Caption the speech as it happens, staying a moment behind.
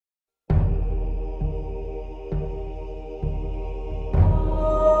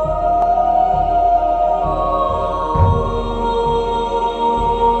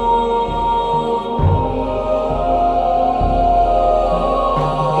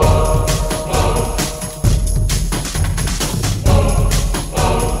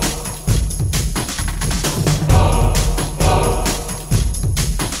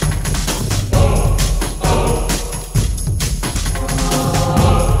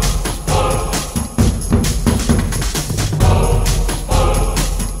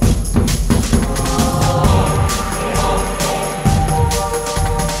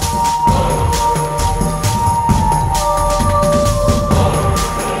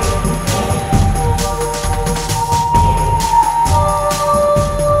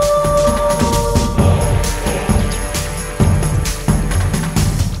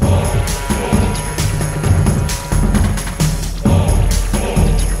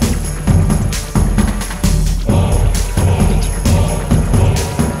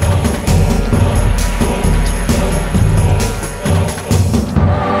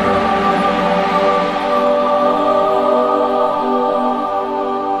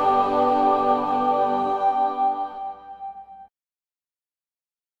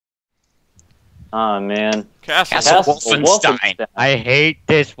Oh man. Castle Wolfenstein. I hate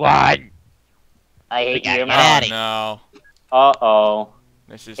this one. I hate you. Oh no. Uh-oh.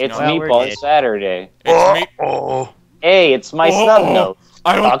 This is It's not... Meatball Saturday. It's Hey, it's my snub nose.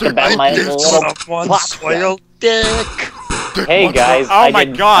 I don't Talk think about I my did little Soiled dick. Hey guys, Oh my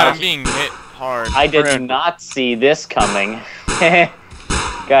god, I'm being hit hard. I did not see this coming.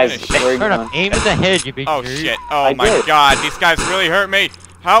 Guys, we're Turn up, aim in the head, you big Oh nerd. shit. Oh my god, these guys really hurt me.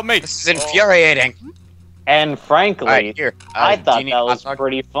 Help me. This is infuriating. And frankly, Right, here. I thought do you need that was hot dog?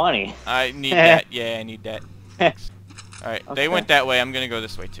 pretty funny. I need that. Yeah, I need that. Alright, they went that way. I'm gonna go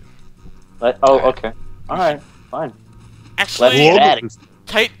this way too. Okay. Alright, fine. Actually, Let's get at it.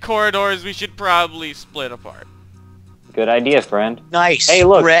 tight corridors, we should probably split apart. Good idea, friend. Nice. Hey,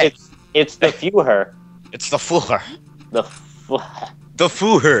 look, Red. it's the Fuhrer. It's the Fuhrer. The The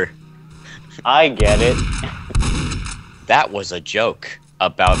Fuhrer. I get it. That was a joke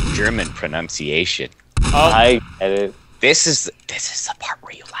about German pronunciation. Oh, I get it. This is the part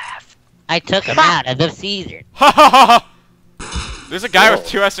where you laugh. I took him out of the season. ha ha ha! There's a guy with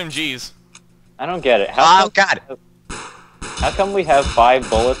 2 SMGs. I don't get it. Oh God. How come we have 5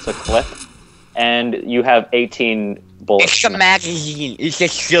 bullets a clip, and you have 18 bullets? It's a magazine. It's a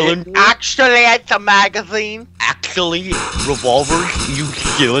cylinder. Actually, it's a magazine. Actually, revolvers use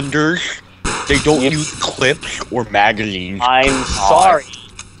cylinders. They don't use clips or magazines. I'm sorry.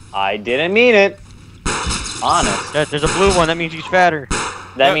 I didn't mean it. Honest. There's a blue one, that means he's fatter.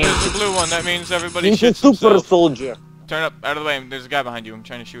 That means there's a blue one. That means everybody he's a shits super themselves. soldier. Turn up, out of the way. There's a guy behind you. I'm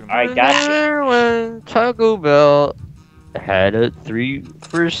trying to shoot him. Alright, gotcha. When Taco Bell had a 3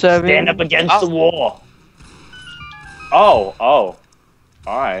 for 7. Stand up against the wall. Oh.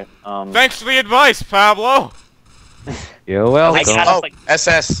 Alright, Thanks for the advice, Pablo. You're welcome.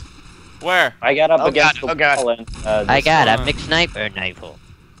 SS. Where? I got up against the God. wall and, I got a mixed sniper rifle.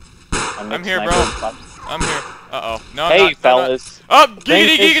 I'm here, bro. I'm here. Uh-oh. No, I'm Hey, not. fellas. Oh,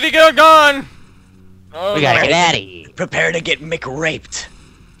 giggity, gone! Oh, We gotta get out of here. Prepare to get McRaped.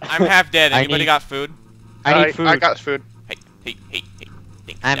 I'm half dead. Anybody got food? I need food. I got food. Hey.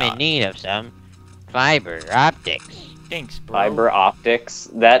 Thanks, I'm in dog. need of some fiber optics. Thanks, bro. Fiber optics.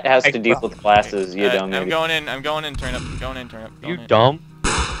 That has to deal with classes, you dumb I'm idiot. going in, turn up. Going in, turn up. You dumb?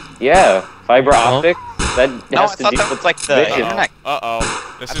 Yeah, fiber optics. That No, has I to thought deal that with was like the vision. internet.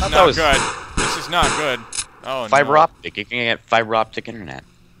 Uh-oh. This I is thought that not was- good. This is not good. Oh, Fiber no. optic. You can get fiber optic internet.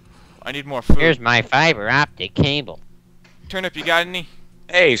 I need more food. Here's my fiber optic cable. Turn up, you got any?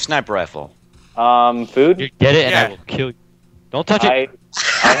 Hey, sniper rifle. Food? You get it, and Yeah. I will kill you. Don't touch it.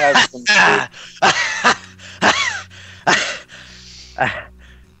 I have some food.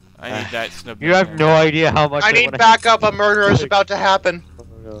 I need that snub. You have no idea how much I need wanna- backup. A murder is about to happen.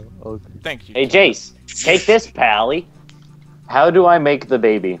 Okay. Thank you. Hey, Jayce, take this, pally. How do I make the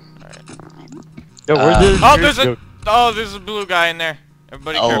baby? Yo, where's the- There's a blue guy in there.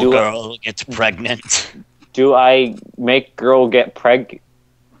 Everybody Oh, careful. girl gets pregnant. Do I make girl get preg?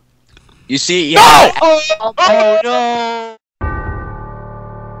 You see, yeah. Oh no!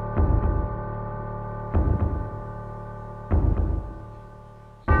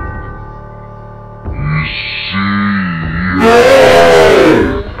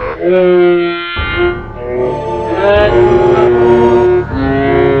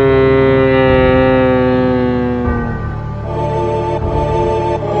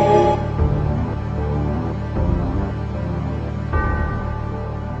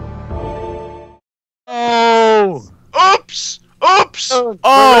 Oops! Oops!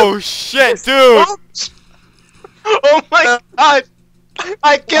 Oh shit, dude! Oops! Oh my god! I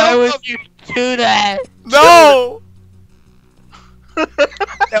Why killed him! would you do that? No!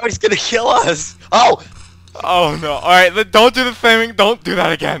 Now he's gonna kill us. Oh. Oh no! All right, don't do the flaming. Don't do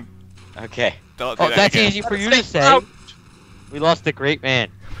that again. Okay. Don't do Oh, that that's again. easy for you to say. We lost a great man.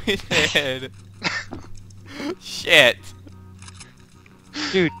 We did. Shit.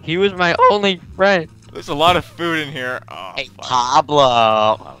 Dude, he was my only friend. There's a lot of food in here. Oh, Hey, fuck.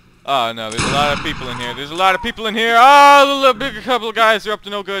 Pablo. Oh no, there's a lot of people in here. There's a lot of people in here. Oh, the big couple of guys are up to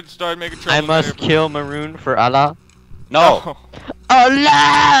no good. Started making trouble. I must kill Maroon for Allah. No. Allah!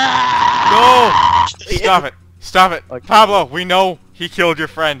 No! Stop it. Stop it. Okay. Pablo, we know he killed your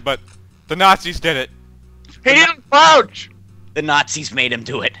friend, but the Nazis did it. He didn't crouch! The Nazis made him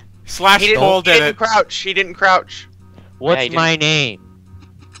do it. Slash He Cole didn't did it. crouch. He didn't crouch. What's Hey, my name?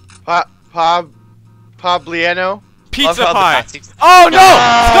 Pabliano? Pizza Love how the pie. Nazis- Oh no!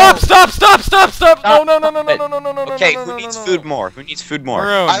 No! Stop! No! No! Okay, no, who no, needs no, food no. more? Who needs food more?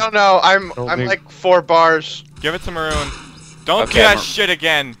 Maroon. I don't know. I'm big. like 4 bars. Give it to Maroon. Don't Okay, do that Maroon. shit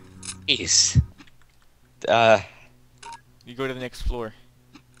again. Please. You go to the next floor.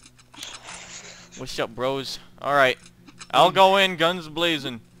 What's up, bros? All right, I'll go in, guns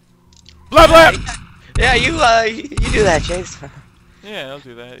blazing. Blah blah. Yeah, you do that, Jayce. Yeah, I'll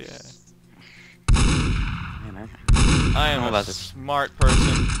do that. Yeah. Man, I am know a about this. smart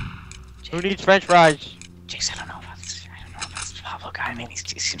person. Who needs French fries? Jayce, I don't know about this. I don't know about this Pablo guy. I mean, he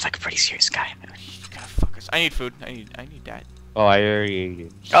seems like a pretty serious guy. You gotta fuck us. I need food. I need that. Oh, I already ate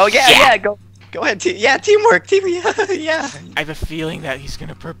it. Oh yeah. Go ahead. Yeah, teamwork. Yeah. I have a feeling that he's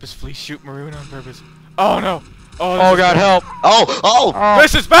gonna purposefully shoot Maroon on purpose. Oh no. Oh Oh God, help! Oh.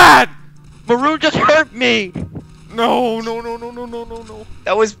 This is bad. Maroon just hurt me. No.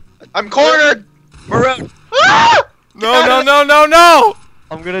 That was I'm cornered. Maroon. No.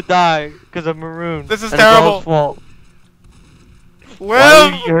 I'm gonna die because of Maroon. This is And it's all terrible. his fault. Why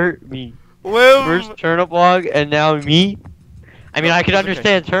did you Live. hurt me? Live. First turnip log and now me? I mean, I could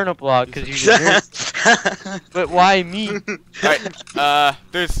understand turnip log because you just hurt, but why me? Alright,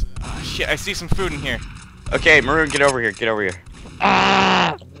 there's... Oh, shit, I see some food in here. Okay, Maroon, get over here.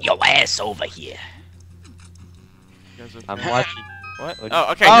 Ah! Your ass over here. I'm watching. What? What?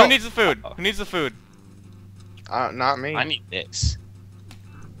 Oh, okay, Oh. who needs the food? Who needs the food? Not me. I need this.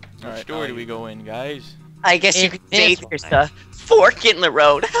 Alright, where do we go in, guys? I guess you It's could say this there's one. a fork in the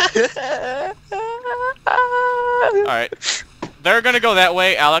road. Alright. They're gonna go that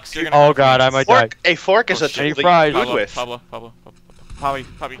way, Alex. You're gonna Oh come God, from I might die. A fork is a Oh, tool shit. that Fries. you food with. Pablo. Poppy.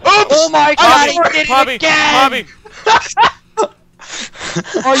 Oh my God, he Poppy. did it Poppy. again! Poppy.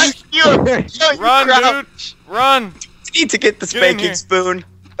 Oh, you Run, crouch. dude. Run. Need to get the Get in here. spanking spoon.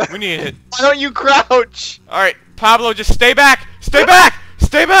 We need it. Why don't you crouch? Alright, Pablo, just stay back! Stay back!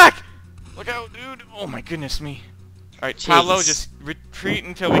 Stay back! Look out, dude. Oh my goodness me. Alright, Pablo, Jeez. just retreat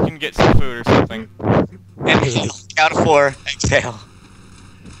until we can get some food or something. Inhale. Count of 4. Exhale.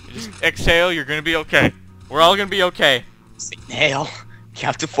 Just exhale, you're gonna be okay. We're all gonna be okay. Inhale.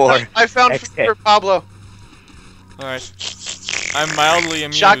 Count to 4. I found food Exhale. for Pablo. Alright. I'm mildly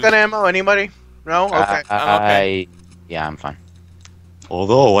amused. Shotgun ammo, anybody? No? Okay. I'm okay. Yeah, I'm fine.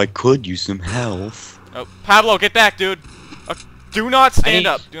 Although I could use some health. Oh, Pablo, get back, dude. Do not stand need-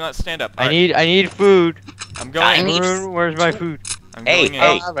 up. Do not stand up. I Alright, need food. I'm I going need- in. Maroon, where's my food? I'm Hey, going in. I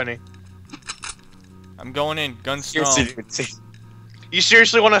don't have any. I'm going in. Gun strong. Seriously, dude. You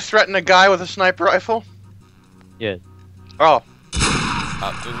seriously want to threaten a guy with a sniper rifle? Yes. Oh.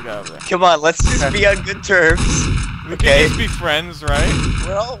 Oh, there's a guy over there. Come on, let's just be on good terms. We Okay. can just be friends,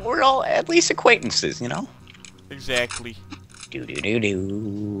 right? We're all at least acquaintances, you know? Exactly. Do.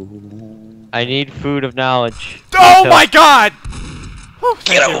 I need food of knowledge. Oh my God! Whew,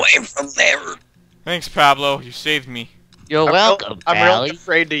 Get thank you. away from there! Thanks, Pablo. You saved me. You're I'm welcome, I'm Pally. really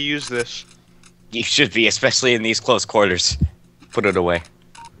afraid to use this. You should be, especially in these close quarters. Put it away.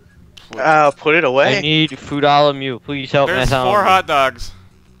 Put it away. I need food all of you. Please help me. There's 4 hot dogs.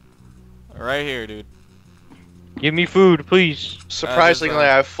 Right here, dude. Give me food, please. Surprisingly, there's,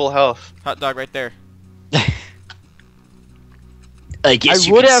 I have full health. Hot dog right there. I I guess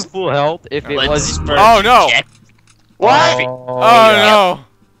you would could have full health if it Let's wasn't for. Oh no! What? Oh, Oh yeah. no!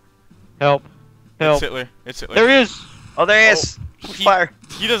 Help! It's Help! Hitler. It's Hitler. There is. Oh, there he is. He- Fire.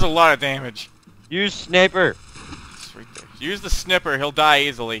 He does a lot of damage. Use sniper. It's right there. Use the snipper. He'll die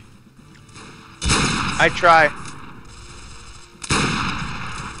easily. I try.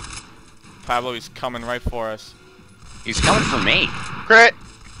 Pablo, he's coming right for us. He's coming for me. Crit.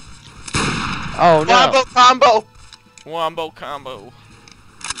 Oh no! Combo. Wombo combo.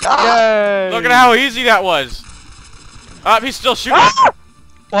 Yay! Look at how easy that was. He's still shooting.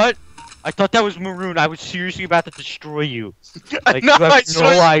 What? I thought that was Maroon. I was seriously about to destroy you. Like No, you I have no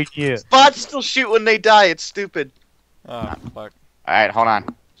swear- idea. Bots still shoot when they die. It's stupid. Oh fuck. Alright, hold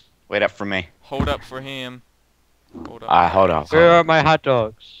on. Wait up for me. Hold up for him. Hold up. Hold on. Where are my hot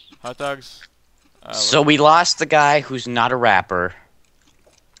dogs? Hot dogs. So we lost the guy who's not a rapper.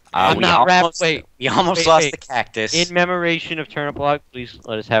 I'm we not rap. almost- Wait. We almost Wait, lost wait. the cactus. In memoration of Turnip Block, please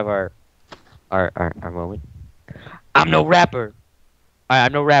let us have our moment. I'm no rapper.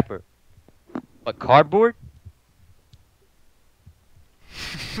 I'm no rapper. But cardboard?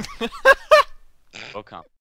 Will come.